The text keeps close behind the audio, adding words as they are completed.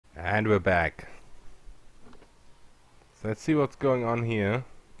And we're back. So let's see what's going on here.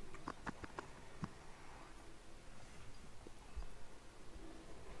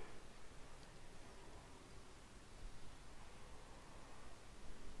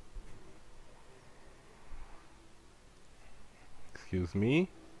 Excuse me.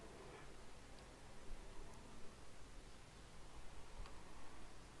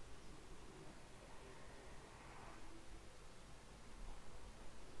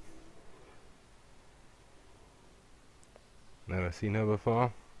 Never seen her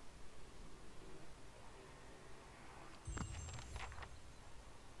before.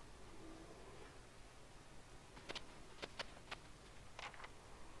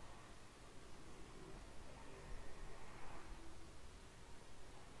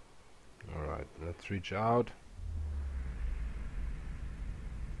 Alright, let's reach out.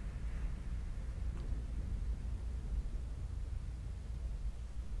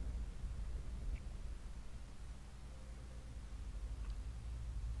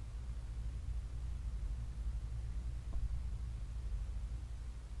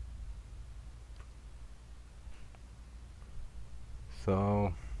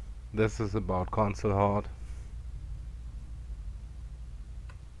 So, this is about console horde.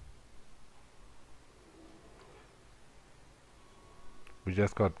 We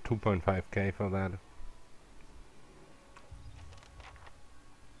just got 2.5k for that.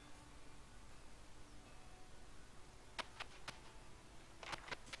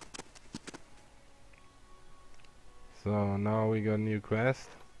 So now we got a new quest.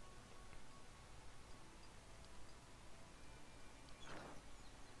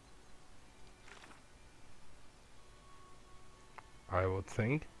 I would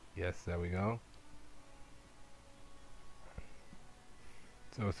think. Yes, there we go.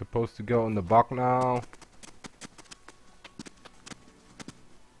 So we're supposed to go in the bog now.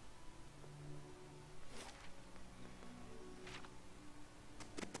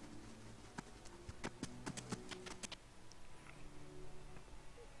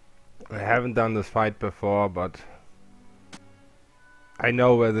 I haven't done this fight before, but I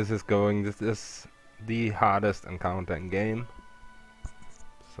know where this is going. This is the hardest encounter in game.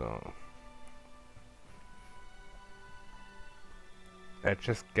 So let's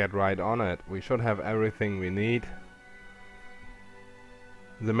just get right on it. We should have everything we need.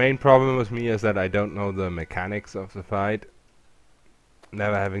 The main problem with me is that I don't know the mechanics of the fight.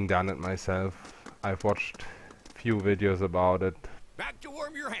 Never having done it myself. I've watched few videos about it. Back to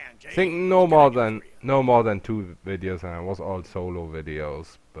warm your hands, I think no more than 2 videos, and it was all solo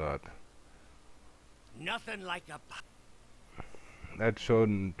videos, but nothing like a that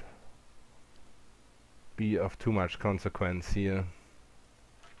shouldn't be of too much consequence here.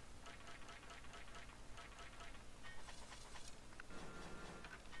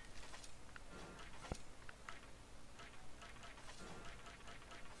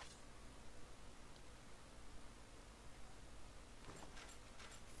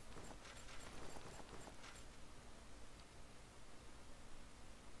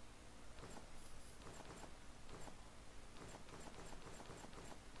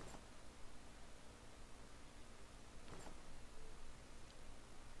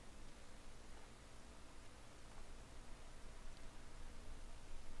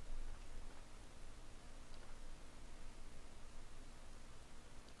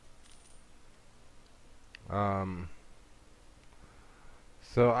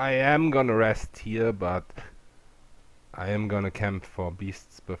 So I am gonna rest here, but I am gonna camp for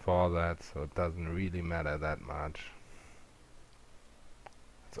beasts before that, so it doesn't really matter that much.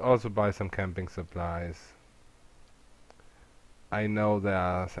 Let's also buy some camping supplies. I know there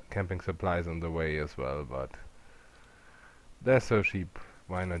are camping supplies on the way as well, but they're so cheap,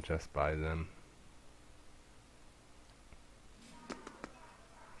 why not just buy them?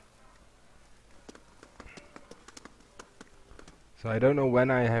 So I don't know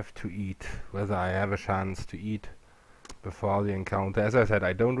when I have to eat, whether I have a chance to eat before the encounter. As I said,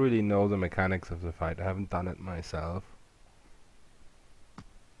 I don't really know the mechanics of the fight. I haven't done it myself.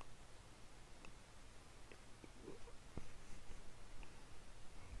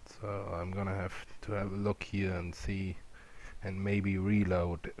 So I'm gonna have to have a look here and see, and maybe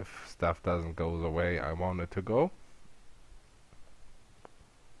reload if stuff doesn't go the way I want it to go.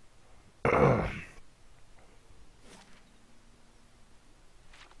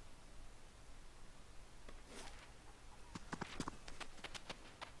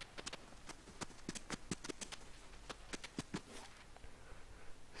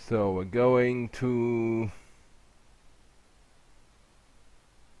 So we're going to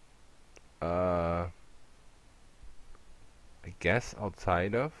I guess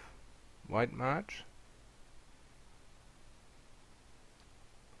outside of White March?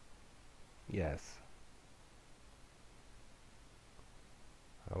 Yes.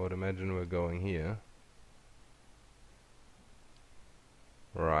 I would imagine we're going here.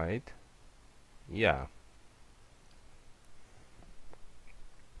 Right. Yeah.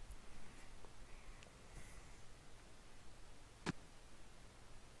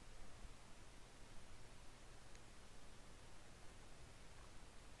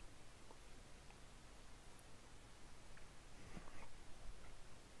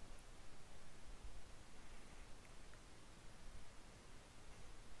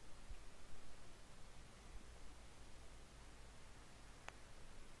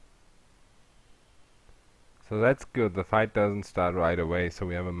 So that's good. The fight doesn't start right away, so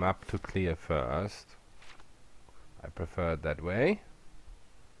we have a map to clear first. I prefer it that way.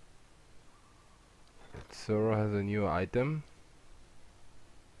 Zoro has a new item.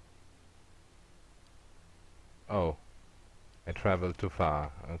 Oh, I traveled too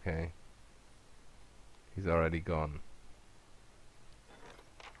far. Okay. He's already gone.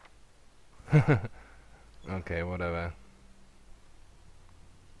 Okay, whatever.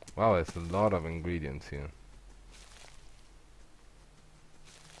 Wow, there's a lot of ingredients here.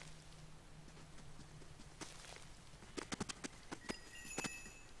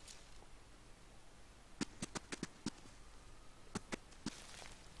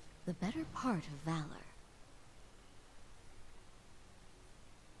 The better part of valor.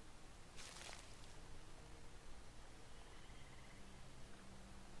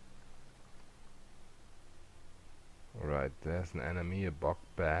 Right, there's an enemy, a bog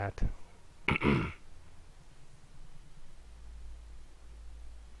bat.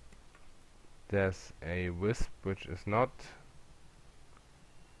 There's a wisp which is not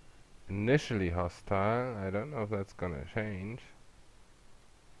initially hostile. I don't know if that's gonna change.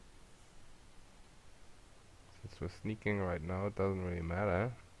 Since we're sneaking right now, it doesn't really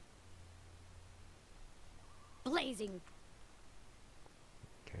matter. Blazing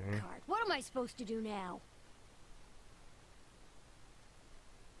Okay. card. What am I supposed to do now?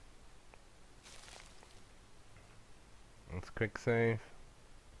 Let's quick save.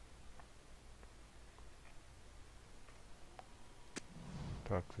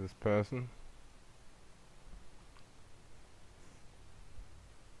 Talk to this person.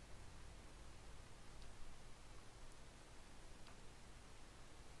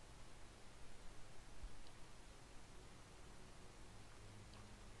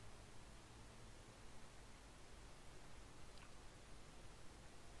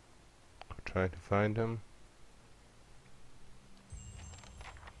 Try to find him.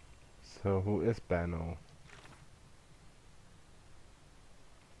 So who is Bano?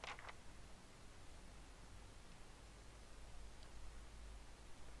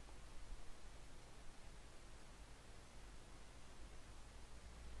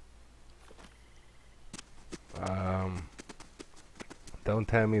 Don't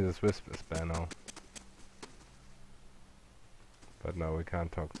tell me this wisp is Bano. But no, we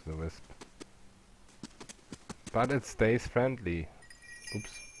can't talk to the wisp. But it stays friendly.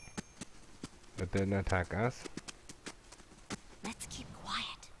 Oops. It didn't attack us. Let's keep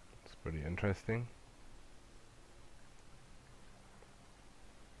quiet. It's pretty interesting.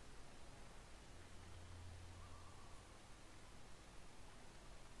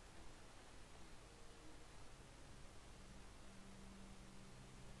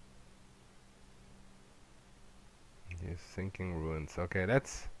 These sinking ruins. Okay,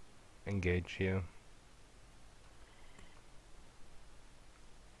 let's engage here.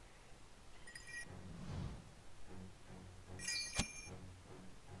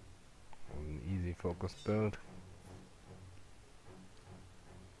 An easy focus build.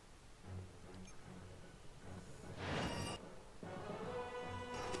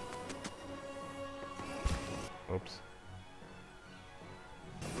 Oops.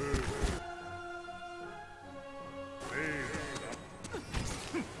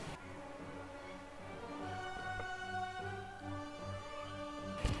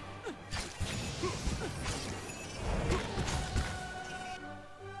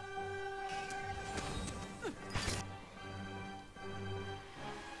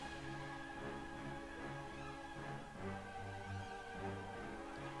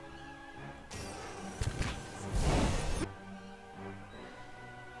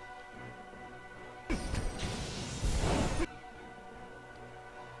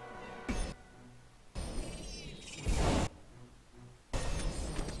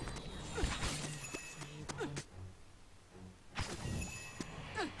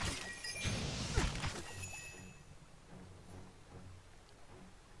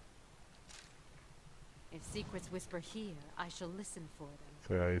 If secrets whisper here, I shall listen for them.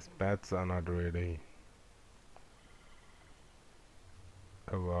 So yeah, his bats are not really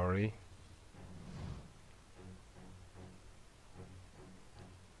a worry.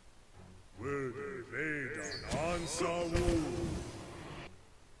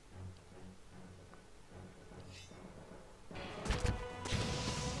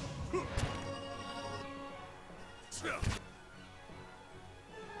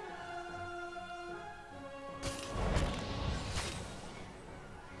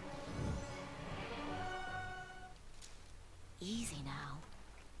 Easy now.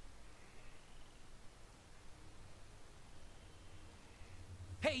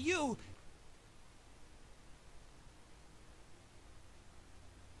 Hey, you!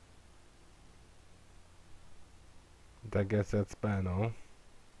 I guess that's Bano.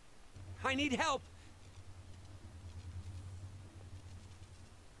 I need help!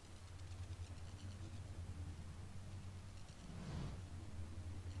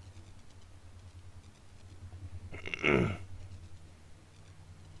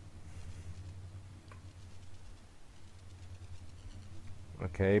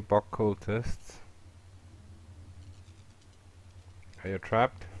 Okay, bog cultists. Are you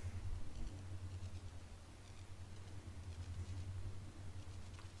trapped?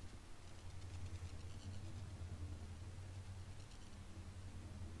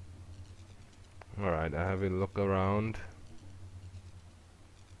 Alright, I have a look around.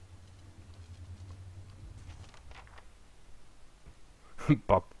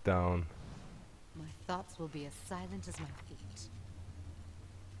 Bop down. My thoughts will be as silent as my feet.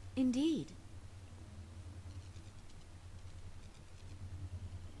 Indeed.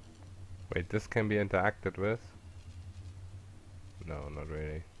 Wait, this can be interacted with? No, not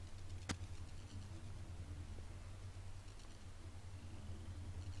really.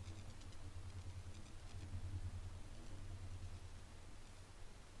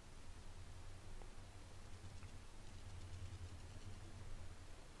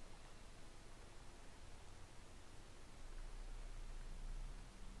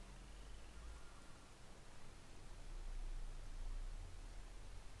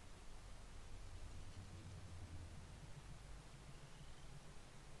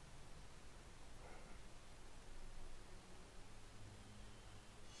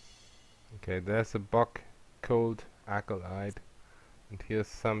 Okay, there's a bog cold acolyte, and here's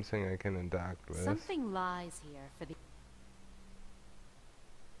something I can interact with. Something lies here for the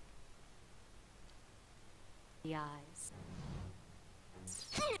eyes.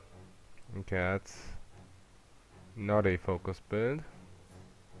 Okay, that's not a focus build.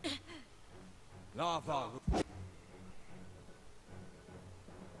 Lava.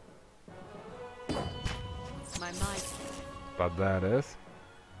 My mind. But that is.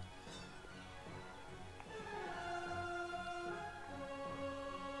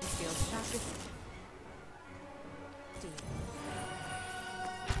 Feels sharp as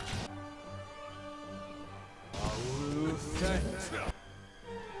steel.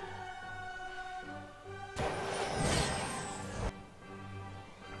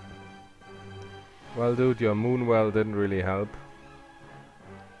 Well, dude, your moonwell didn't really help.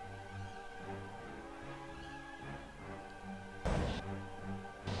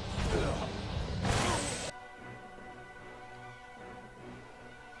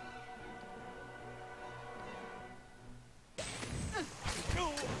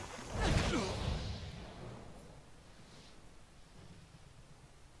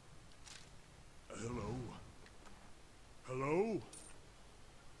 Hello?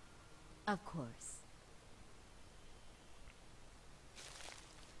 Of course.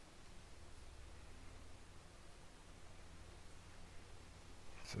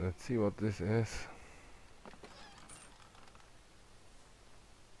 So let's see what this is.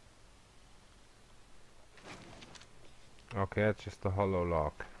 Okay, it's just a hollow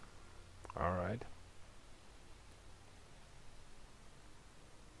lock. Alright.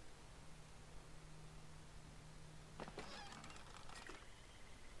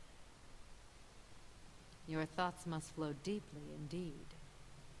 Your thoughts must flow deeply indeed.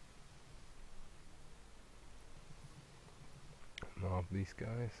 More of these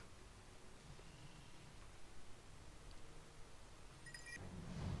guys.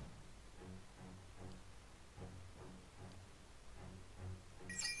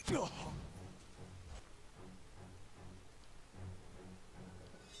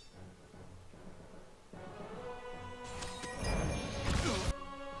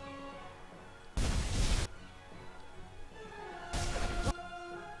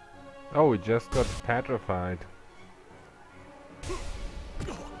 Oh, we just got petrified.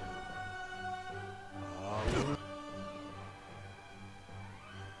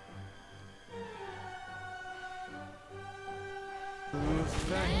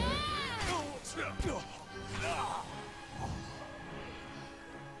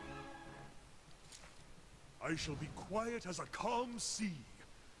 I shall be quiet as a calm sea,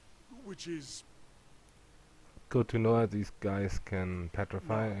 which is... Good to know that these guys can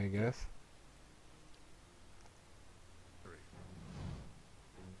petrify, I guess.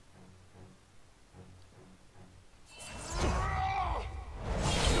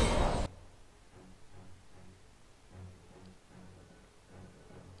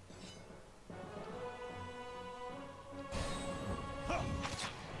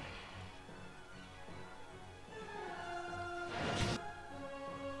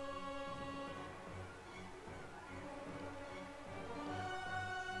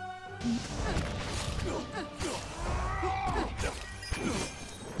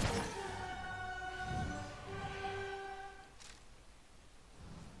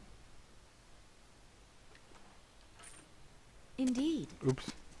 Indeed.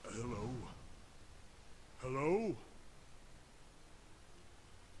 Oops. Hello? Hello?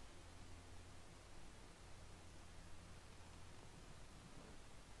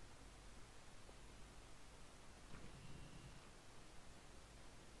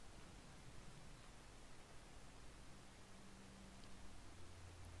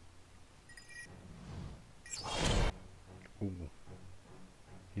 Ooh.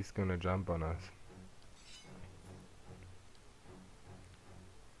 He's gonna jump on us.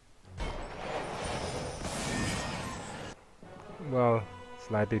 Well,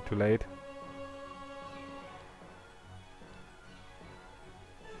 slightly too late.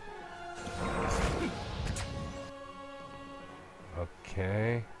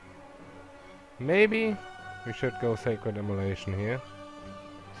 Okay. Maybe we should go Sacred Immolation here.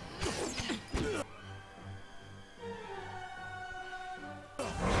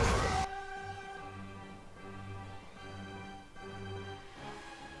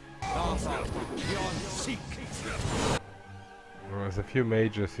 There's a few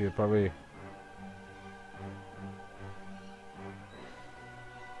mages here, probably.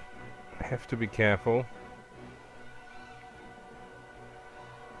 Have to be careful.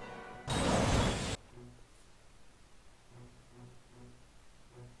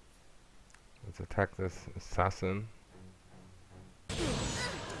 Let's attack this assassin.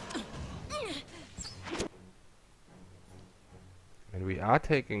 And we are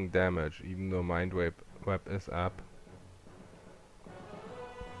taking damage, even though Mind Web is up.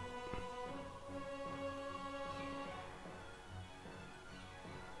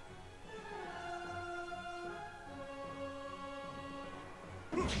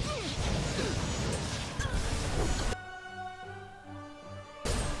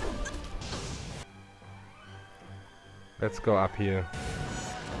 Let's go up here.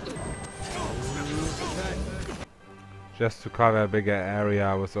 Just to cover a bigger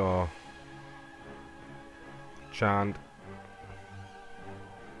area with our chant.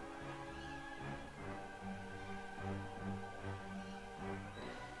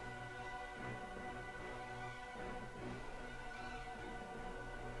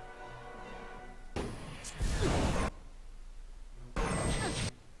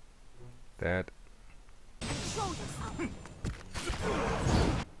 Dead.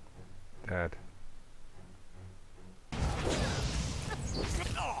 Dead.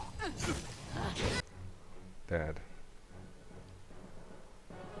 Dead.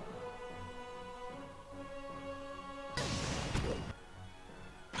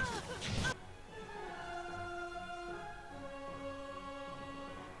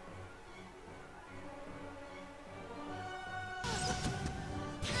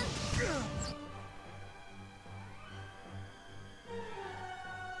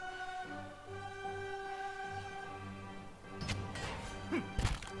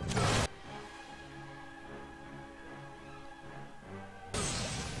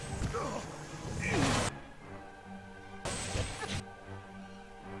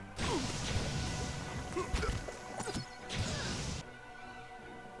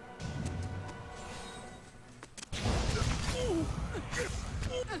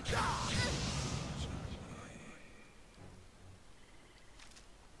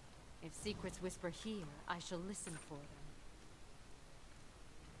 If secrets whisper here, I shall listen for them.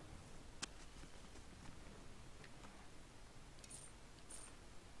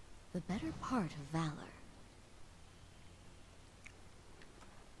 The better part of valor.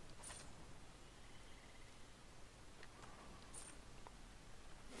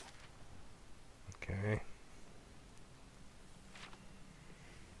 Okay.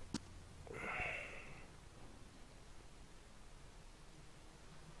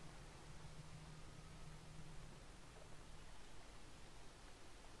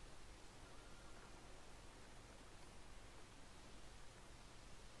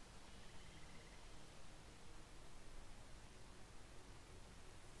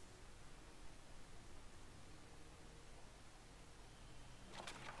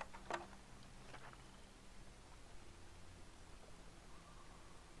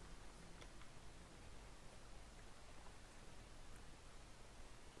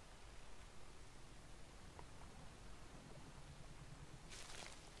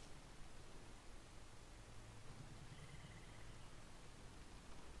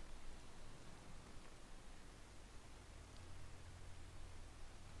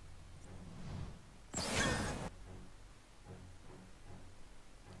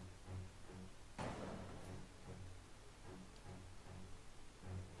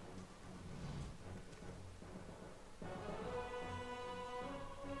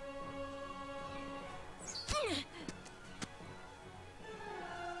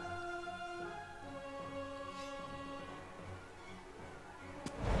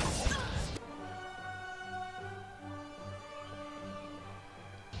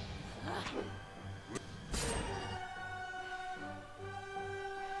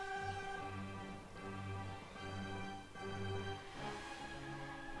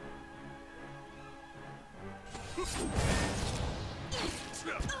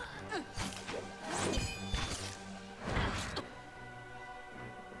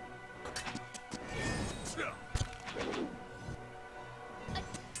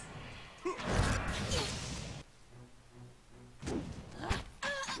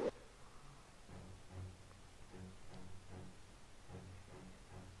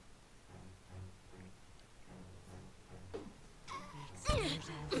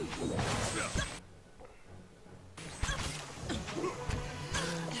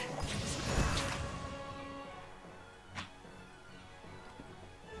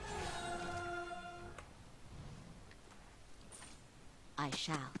 I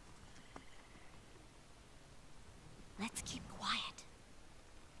shall. Let's keep quiet.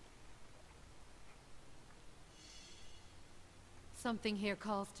 Something here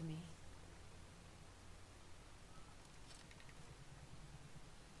calls to me.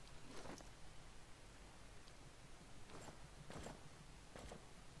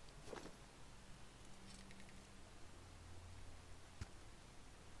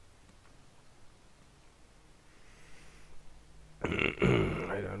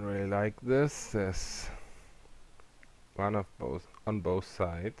 I don't really like this. There's one of both on both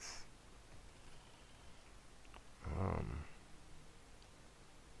sides.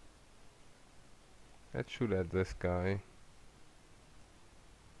 Let's shoot at this guy.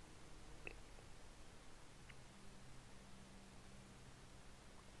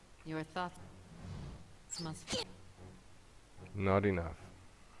 Your thoughts must... Not enough.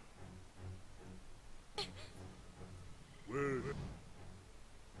 Word.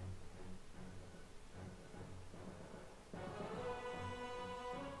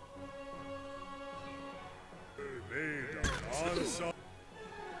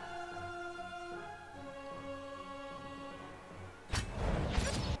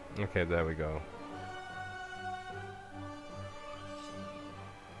 Okay, there we go.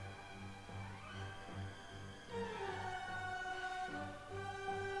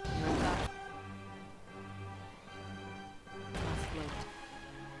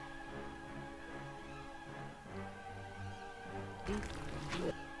 Your thoughts must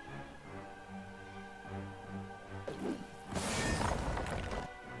wait.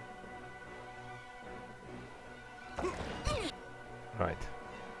 Right.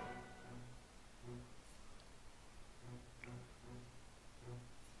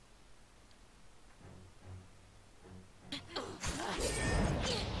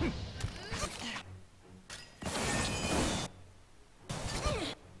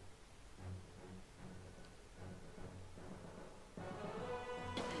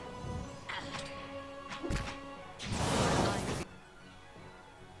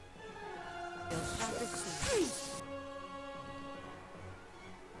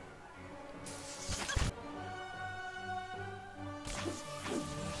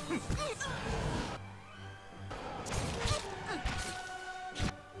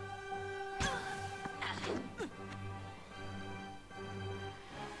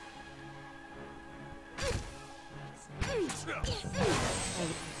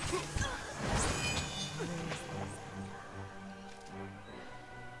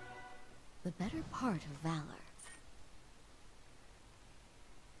 The better part of valor.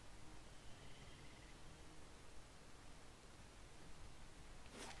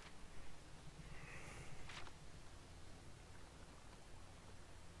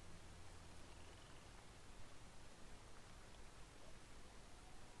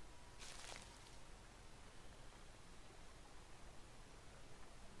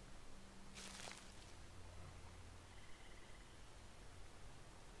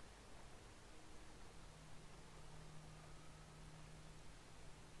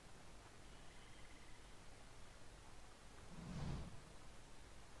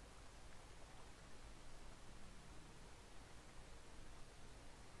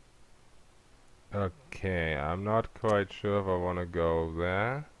 Okay, I'm not quite sure if I want to go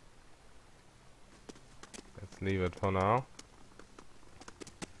there. Let's leave it for now.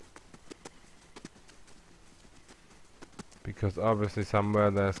 Because obviously somewhere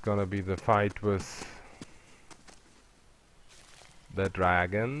there's gonna be the fight with the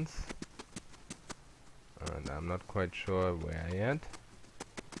dragons. And I'm not quite sure where yet.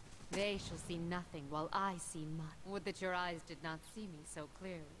 They shall see nothing while I see much. Would that your eyes did not see me so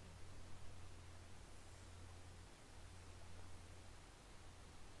clearly.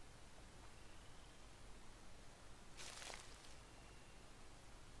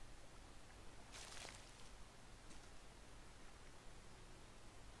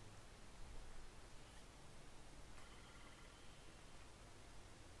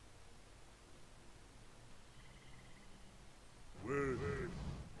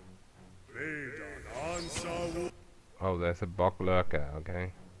 there's a bug lurker,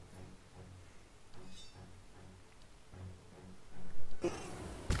 okay.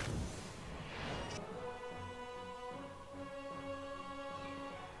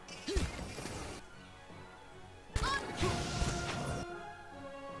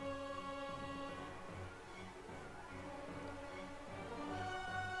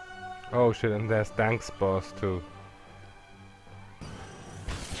 Oh shit, and there's dank spores too.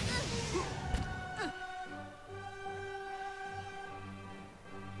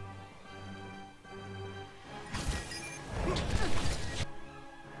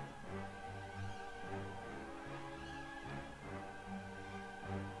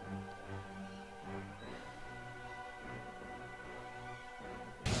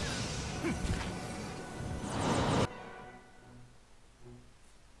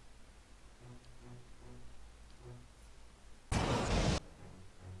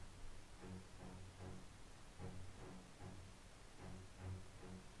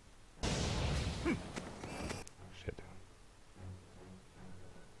 Shit.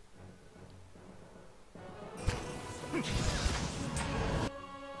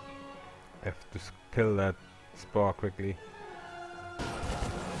 I have to kill that spore quickly.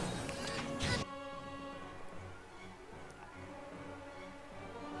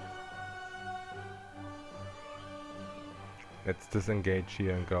 Let's disengage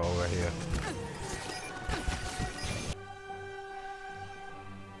here and go over here.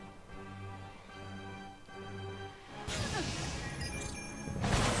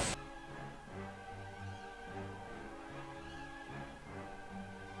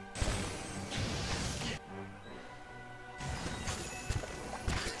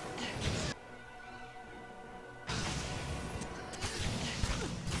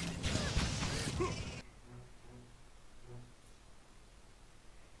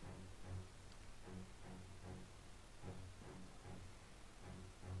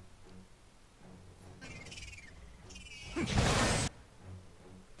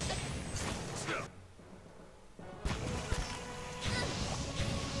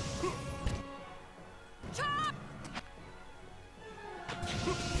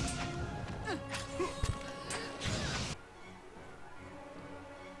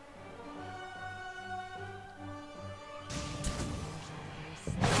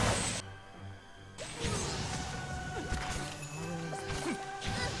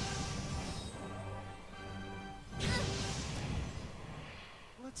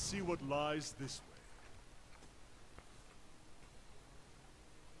 Let's see what lies this way.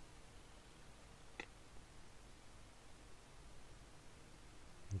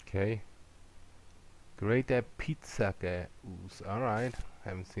 Okay. Greater pizza ooze. Alright.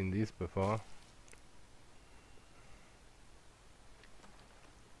 Haven't seen these before.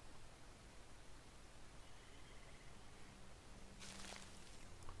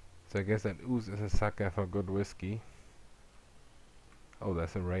 So I guess that ooze is a sucker for good whiskey. Oh,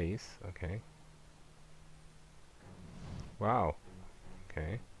 that's a race. Okay. Wow.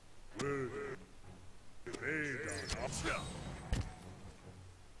 Okay.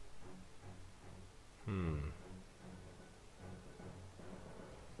 Hmm.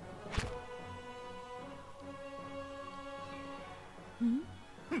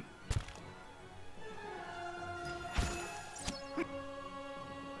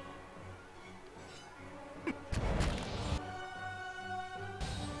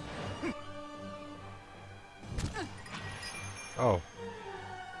 Oh.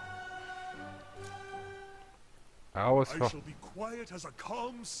 I shall be quiet as a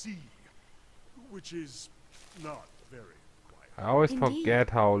calm sea, which is not very quiet. I always Indeed. forget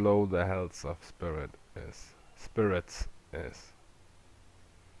how low the health of spirits is.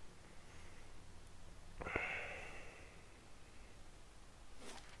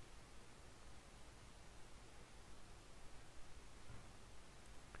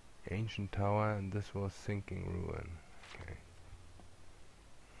 Ancient tower, and this was sinking ruin. Okay.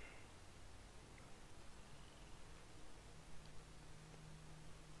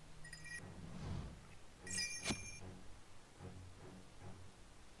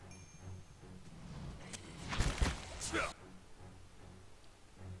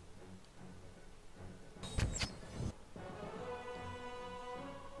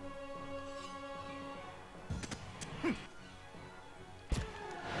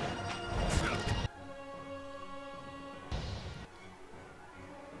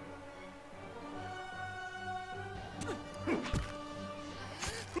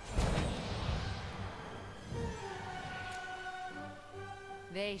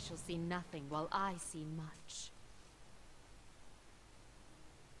 They shall see nothing while I see much.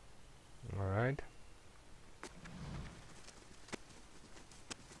 Alright.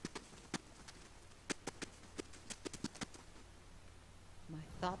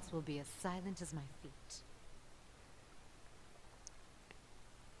 thoughts will be as silent as my feet.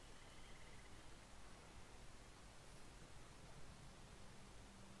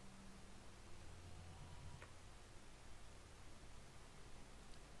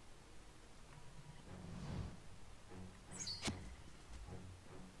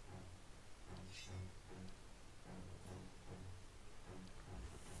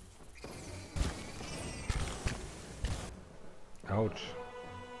 Ouch.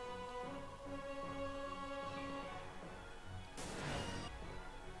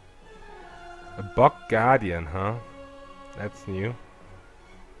 A bug guardian, huh? That's new.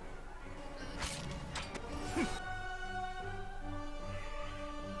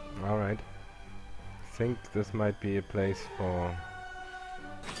 Alright. Think this might be a place for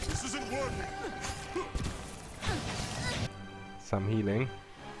This isn't working. some healing.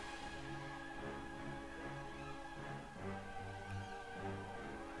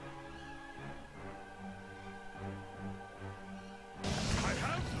 I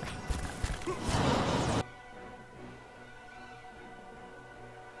have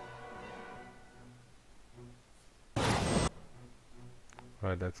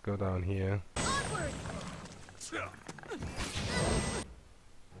Right, let's go down here.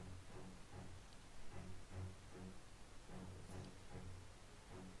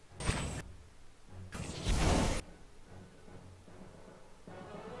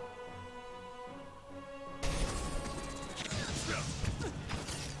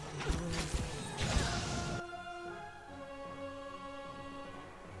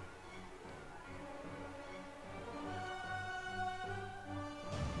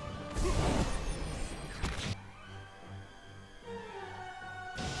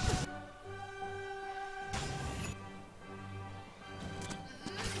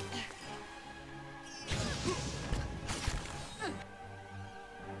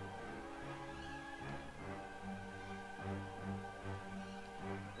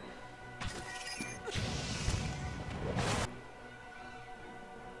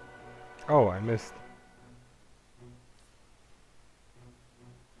 Oh, I missed.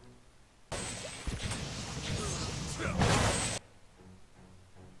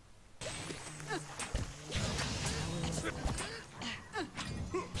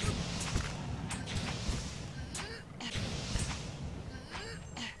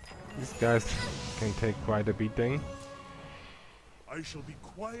 These guys can take quite a beating. I shall be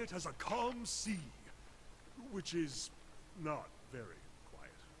quiet as a calm sea, which is not very quiet.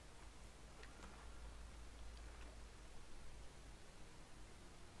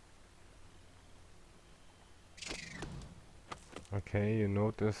 Okay, you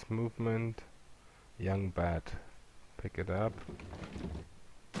notice movement. Young bat. Pick it up.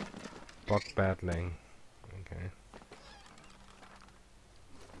 Bug battling. Okay.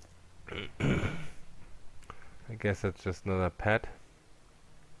 I guess that's just another pet.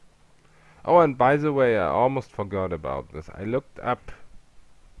 Oh, and by the way, I almost forgot about this. I looked up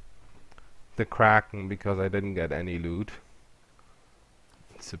the Kraken because I didn't get any loot.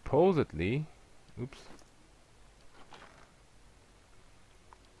 Supposedly, oops,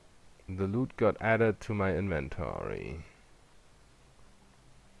 the loot got added to my inventory.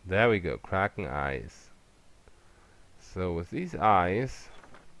 There we go, Kraken eyes. So with these eyes,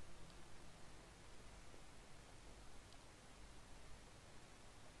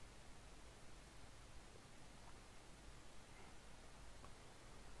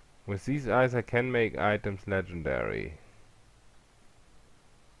 I can make items legendary.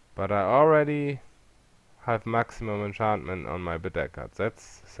 But I already have maximum enchantment on my Bedeckers.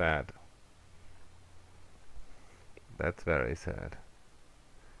 That's sad. That's very sad.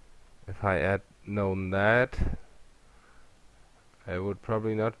 If I had known that, I would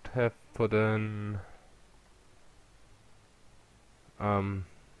probably not have put in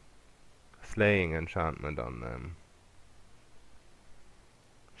slaying enchantment on them.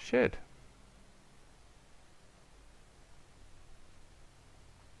 Shit.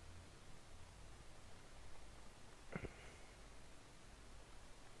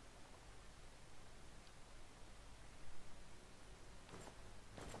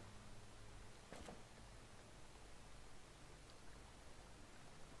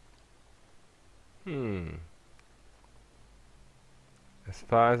 As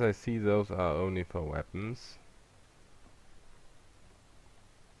far as I see, those are only for weapons.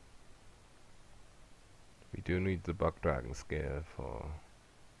 We do need the Bug Dragon scale for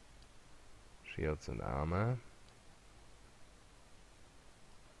shields and armor.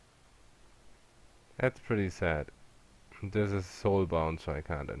 That's pretty sad. This is soulbound, so I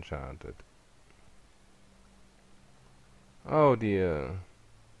can't enchant it. Oh dear.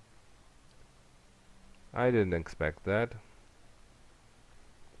 I didn't expect that.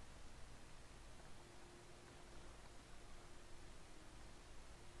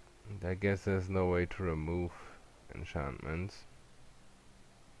 And I guess there's no way to remove enchantments.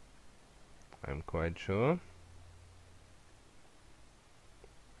 I'm quite sure.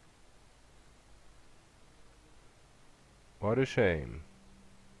 What a shame.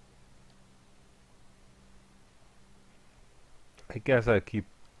 I guess I'll keep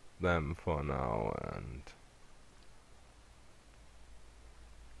them for now and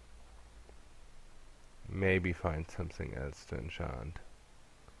maybe find something else to enchant.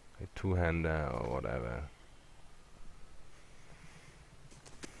 A two-hander or whatever.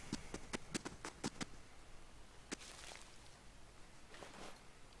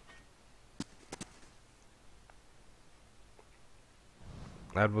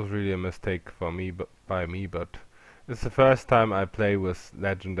 That was really a mistake for me, by me, but it's the first time I play with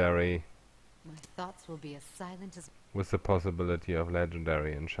legendary, My thoughts will be as silent as with the possibility of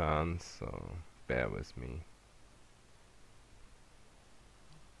legendary enchants, so bear with me.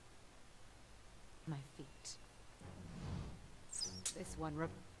 my feet. This one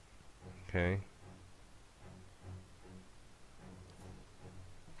Okay.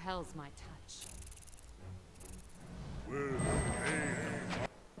 repels my touch. Will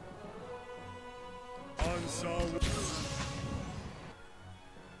Unsung.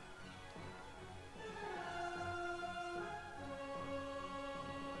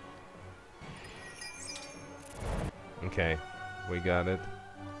 Okay, we got it.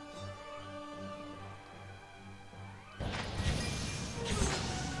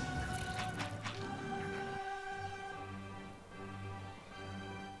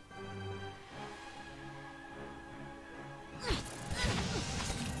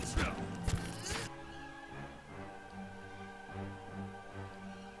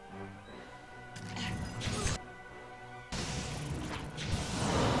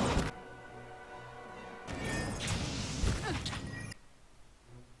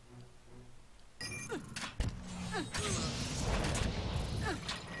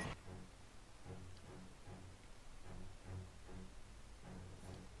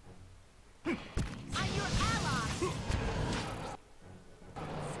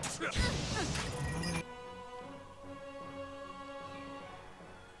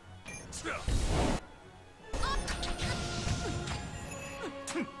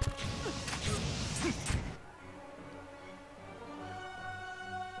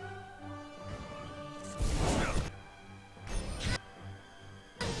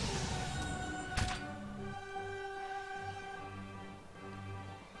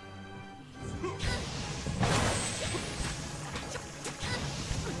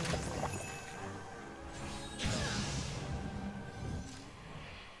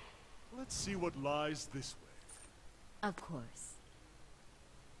 Let's see what lies this way. Of course.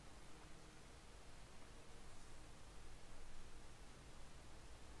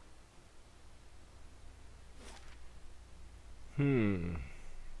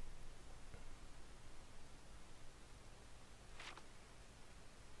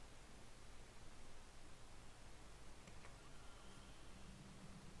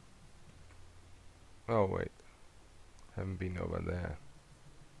 Oh wait, haven't been over there.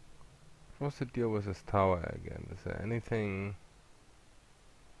 What's the deal with this tower again? Is there anything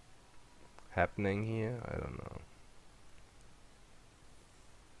happening here? I don't know.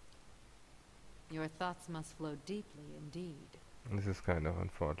 Your thoughts must flow deeply indeed. This is kind of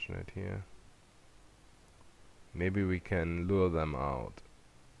unfortunate here. Maybe we can lure them out.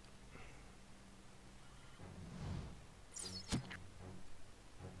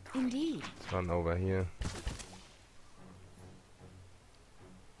 Indeed. Let's run over here.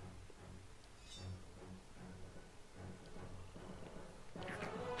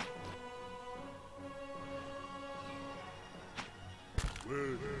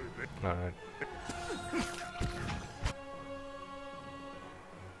 Alright.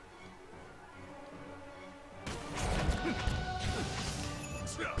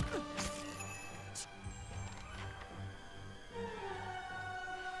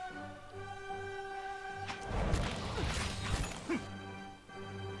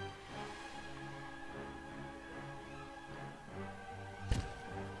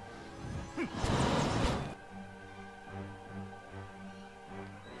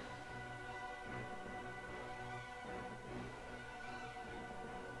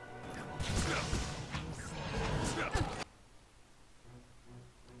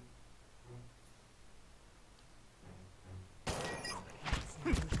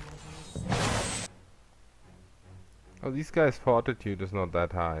 Oh, these guys' fortitude is not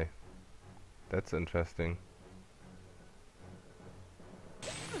that high. That's interesting.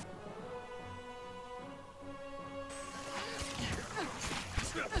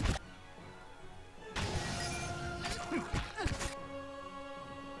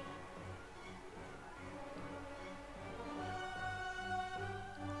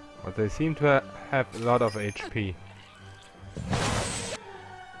 But they seem to have a lot of HP.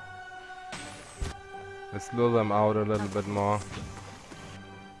 Let's lure them out a little bit more.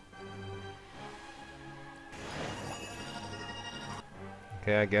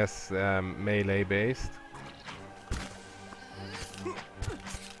 Okay, I guess melee based.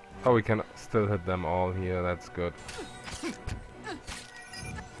 Oh, we can still hit them all here, that's good.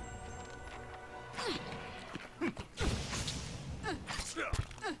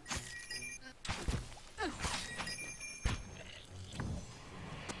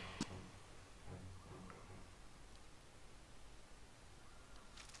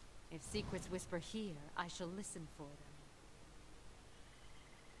 If secrets whisper here, I shall listen for them.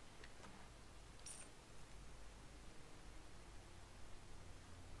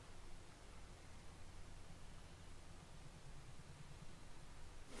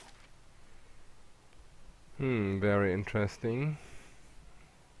 Very interesting.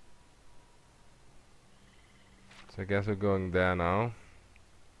 So I guess we're going there now.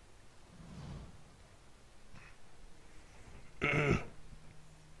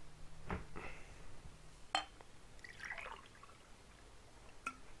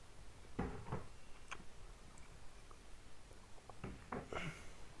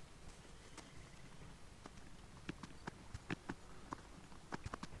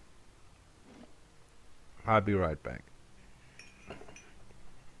 I'll be right back.